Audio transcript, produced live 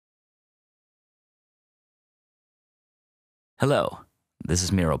Hello, this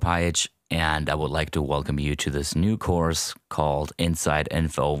is Miro Pajic, and I would like to welcome you to this new course called Inside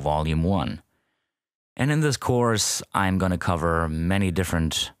Info Volume 1. And in this course, I'm going to cover many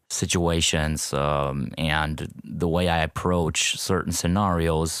different situations and the way I approach certain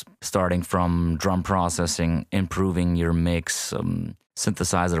scenarios, starting from drum processing, improving your mix,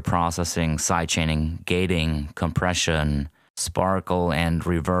 synthesizer processing, sidechaining, gating, compression, sparkle and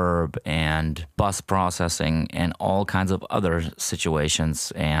reverb, and bus processing, and all kinds of other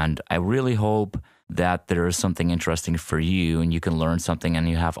situations. And I really hope that there is something interesting for you and you can learn something and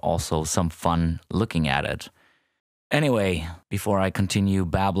you have also some fun looking at it. Anyway, before I continue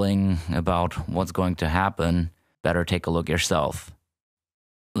babbling about what's going to happen, better take a look yourself.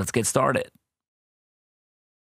 Let's get started.